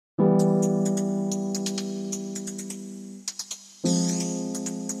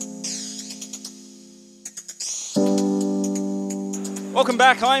Welcome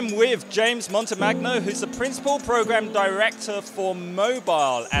back. I'm with James Montemagno, who's the Principal Program Director for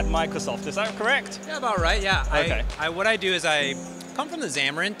Mobile at Microsoft. Is that correct? Yeah, about right, yeah. Okay. What I do is I come from the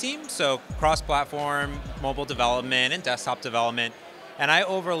Xamarin team, so cross-platform mobile development and desktop development, and I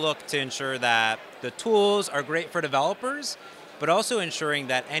overlook to ensure that the tools are great for developers, but also ensuring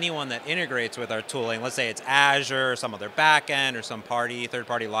that anyone that integrates with our tooling, let's say it's Azure or some other backend or some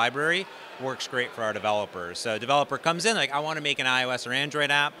third-party library, works great for our developers. So a developer comes in like, I want to make an iOS or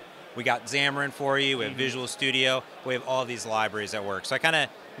Android app. We got Xamarin for you, we have Visual Studio, we have all these libraries that work. So I kind of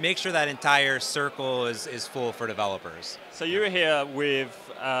make sure that entire circle is full for developers. So you were here with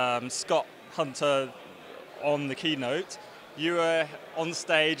Scott Hunter on the keynote. You were on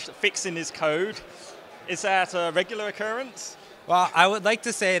stage fixing his code. Is that a regular occurrence? Well, I would like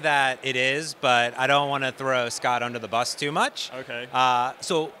to say that it is, but I don't want to throw Scott under the bus too much. Okay.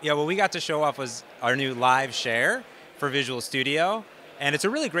 So yeah, what we got to show off was our new live share for Visual Studio. And it's a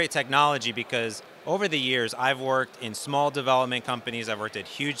really great technology because over the years, I've worked in small development companies, I've worked at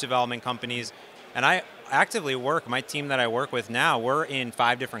huge development companies, and I actively work, my team that I work with now, we're in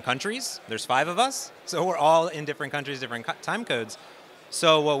 5 different countries. There's 5 of us, so we're all in different countries, different time codes.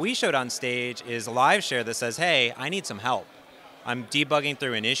 So what we showed on stage is a live share that says, hey, I need some help. I'm debugging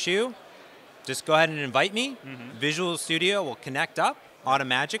through an issue. Just go ahead and invite me. Visual Studio will connect up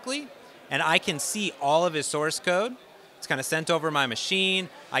automatically, and I can see all of his source code. It's kind of sent over my machine.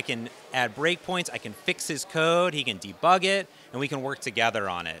 I can add breakpoints. I can fix his code. He can debug it, and we can work together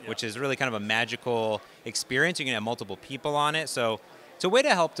on it, which is really kind of a magical experience. You can have multiple people on it. So it's a way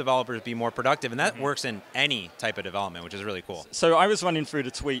to help developers be more productive, and that works in any type of development, which is really cool. So I was running through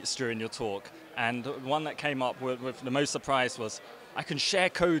the tweets during your talk, and one that came up with the most surprise was, I can share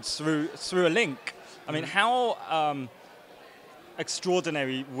codes through a link. I mean, how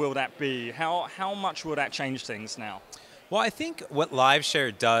extraordinary will that be? How much will that change things now? Well, I think what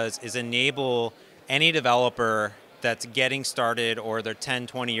LiveShare does is enable any developer that's getting started or they're 10,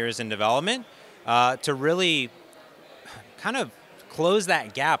 20 years in development to really kind of close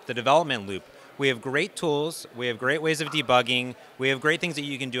that gap, the development loop. We have great tools, we have great ways of debugging, we have great things that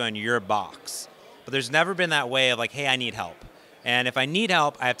you can do on your box. But there's never been that way of like, hey, I need help. And if I need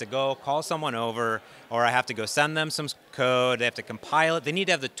help, I have to go call someone over, or I have to go send them some code, they have to compile it. They need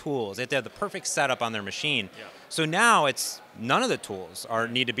to have the tools, they have to have the perfect setup on their machine. Yeah. So now it's none of the tools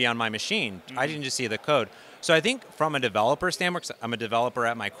need to be on my machine. I can just see the code. So I think from a developer standpoint, I'm a developer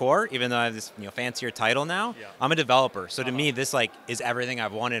at my core, even though I have this fancier title now, I'm a developer. So to me, this is everything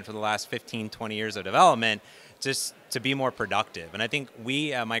I've wanted for the last 15, 20 years of development, just to be more productive. And I think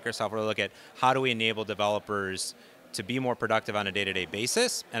we at Microsoft will look at how do we enable developers to be more productive on a day-to-day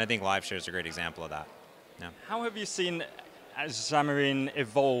basis, and I think LiveShare is a great example of that. Yeah. How have you seen Xamarin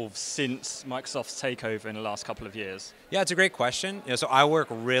evolve since Microsoft's takeover in the last couple of years? Yeah, it's a great question. So I work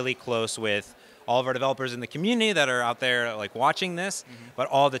really close with all of our developers in the community that are out there watching this, but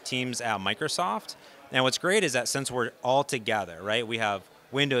all the teams at Microsoft. And what's great is that since we're all together, right? We have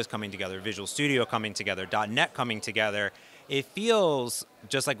Windows coming together, Visual Studio coming together, .NET coming together. It feels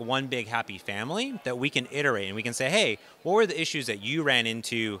just like one big happy family that we can iterate and we can say, hey, what were the issues that you ran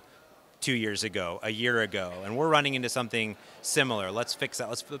into 2 years ago, a year ago, and we're running into something similar. Let's fix that.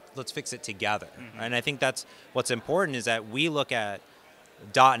 Let's fix it together. And I think that's what's important is that we look at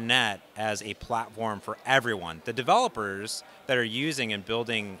 .NET as a platform for everyone. The developers that are using and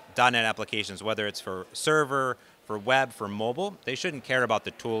building .NET applications, whether it's for server, for web, for mobile, they shouldn't care about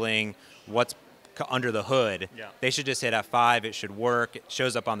the tooling, what's under the hood. They should just hit F5, it should work, it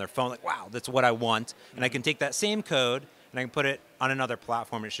shows up on their phone, like, wow, that's what I want. And I can take that same code and I can put it on another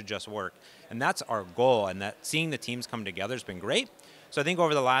platform, it should just work. And that's our goal, and that seeing the teams come together has been great. So I think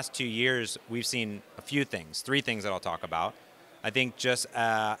over the last 2 years, we've seen a few things, 3 things that I'll talk about. I think just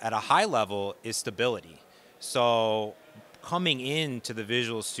at a high level is stability. So coming into the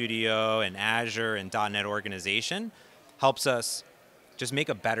Visual Studio and Azure and .NET organization helps us just make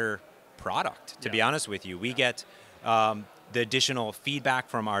a better product, to be honest with you. We get the additional feedback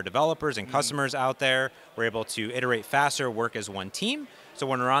from our developers and customers out there. We're able to iterate faster, work as one team. So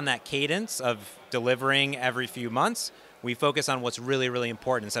when we're on that cadence of delivering every few months, we focus on what's really, really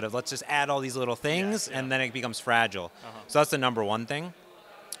important instead of let's just add all these little things and then it becomes fragile. So that's the number one thing.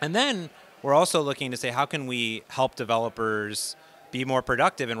 And then we're also looking to say, how can we help developers be more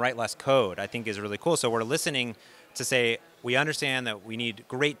productive and write less code, I think is really cool. So we're listening to say, we understand that we need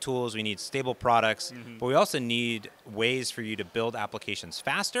great tools, we need stable products, but we also need ways for you to build applications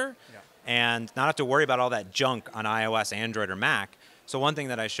faster and not have to worry about all that junk on iOS, Android, or Mac. So one thing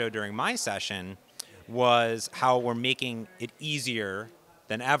that I showed during my session was how we're making it easier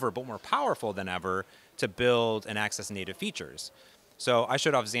than ever, but more powerful than ever, to build and access native features. So I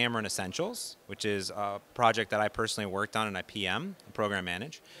showed off Xamarin Essentials, which is a project that I personally worked on and I PM, program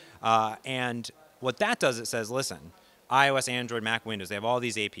manage. And what that does, it says, listen, iOS, Android, Mac, Windows, they have all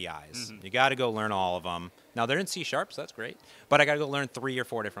these APIs. You got to go learn all of them. Now, they're in C#, so that's great. But I got to go learn 3 or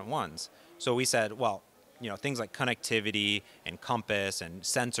 4 different ones. So we said, well, things like connectivity and compass and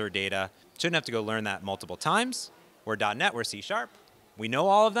sensor data, shouldn't have to go learn that multiple times. We're .NET, we're C#. We know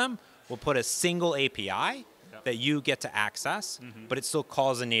all of them. We'll put a single API that you get to access, but it still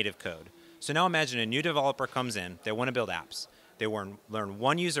calls a native code. So now imagine a new developer comes in, they want to build apps. They learn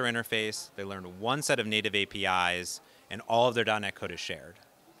one user interface, they learn one set of native APIs, and all of their .NET code is shared.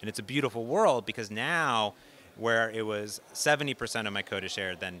 And it's a beautiful world because now, where it was 70% of my code is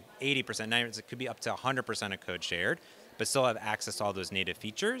shared, then 80%, 90%, it could be up to 100% of code shared, but still have access to all those native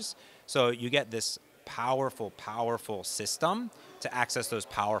features. So you get this powerful, powerful system to access those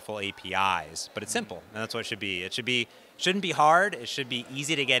powerful APIs. But it's simple, and that's what it should be. It shouldn't be hard. It should be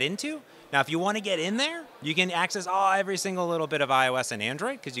easy to get into. Now, if you want to get in there, you can access every single little bit of iOS and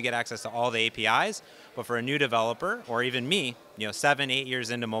Android because you get access to all the APIs. But for a new developer, or even me, 7, 8 years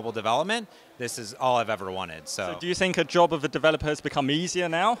into mobile development, this is all I've ever wanted. So do you think a job of a developer has become easier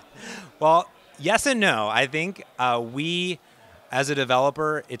now? Well, yes and no. I think as a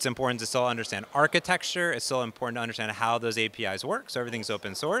developer, it's important to still understand architecture. It's still important to understand how those APIs work. So everything's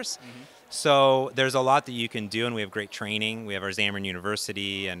open source. So there's a lot that you can do, and we have great training. We have our Xamarin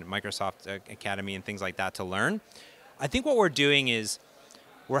University and Microsoft Academy and things like that to learn. I think what we're doing is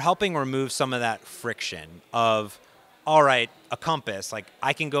we're helping remove some of that friction of, all right, a compass. Like,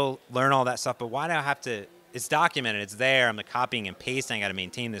 I can go learn all that stuff, but why do I have to? It's documented. It's there. I'm copying and pasting. I got to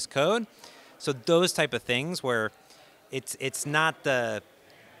maintain this code. So those type of things where it's not the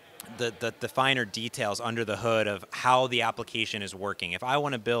finer details under the hood of how the application is working. If I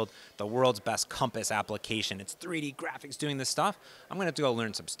want to build the world's best compass application, it's 3D graphics doing this stuff, I'm going to have to go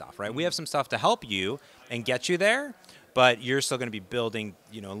learn some stuff, right? We have some stuff to help you and get you there, but you're still going to be building,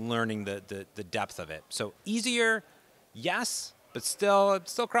 learning the depth of it. So easier, yes, but still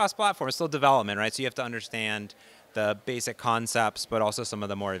cross-platform, it's still development, right? So you have to understand the basic concepts, but also some of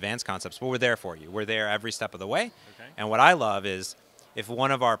the more advanced concepts. But we're there for you. We're there every step of the way. Okay. And what I love is if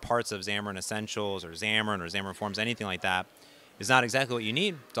one of our parts of Xamarin Essentials or Xamarin Forms, anything like that, is not exactly what you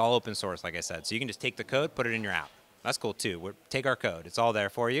need, it's all open source, like I said. So you can just take the code, put it in your app. That's cool too. Take our code. It's all there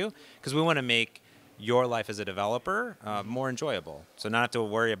for you because we want to make your life as a developer more enjoyable. So not have to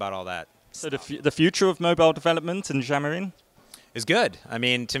worry about all that. So the future of mobile development in Xamarin? Is good. I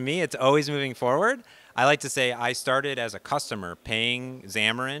mean, to me, it's always moving forward. I like to say I started as a customer paying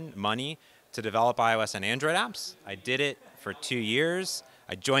Xamarin money to develop iOS and Android apps. I did it for 2 years.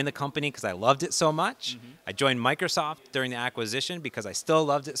 I joined the company because I loved it so much. I joined Microsoft during the acquisition because I still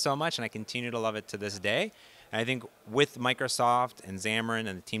loved it so much, and I continue to love it to this day. And I think with Microsoft and Xamarin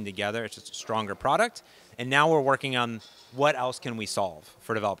and the team together, it's just a stronger product. And now we're working on what else can we solve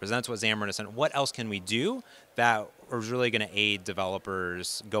for developers. And that's what Xamarin is saying. What else can we do that is really going to aid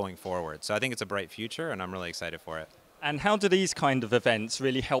developers going forward? So I think it's a bright future, and I'm really excited for it. And how do these kind of events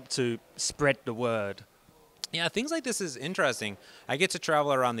really help to spread the word? Yeah, things like this is interesting. I get to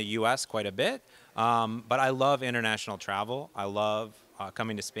travel around the U.S. quite a bit, but I love international travel. I love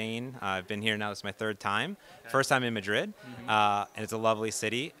coming to Spain. I've been here now, this is my 3rd time. Okay. First time in Madrid, and it's a lovely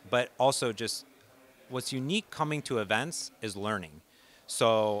city. But also just what's unique coming to events is learning.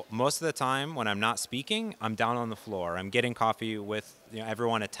 So most of the time when I'm not speaking, I'm down on the floor. I'm getting coffee with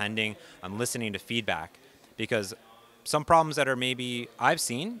everyone attending. I'm listening to feedback because some problems that are maybe I've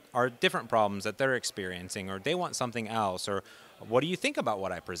seen are different problems that they're experiencing, or they want something else, or what do you think about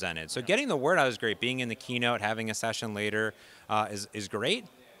what I presented? So getting the word out is great. Being in the keynote, having a session later is great,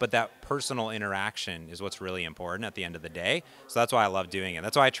 but that personal interaction is what's really important at the end of the day. So that's why I love doing it.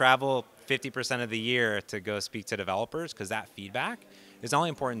 That's why I travel 50% of the year to go speak to developers, because that feedback is not only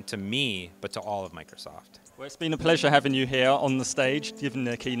important to me, but to all of Microsoft. Well, it's been a pleasure having you here on the stage, giving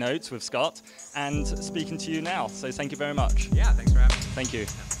the keynotes with Scott, and speaking to you now. So thank you very much. Yeah, thanks for having me. Thank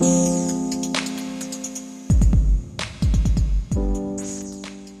you.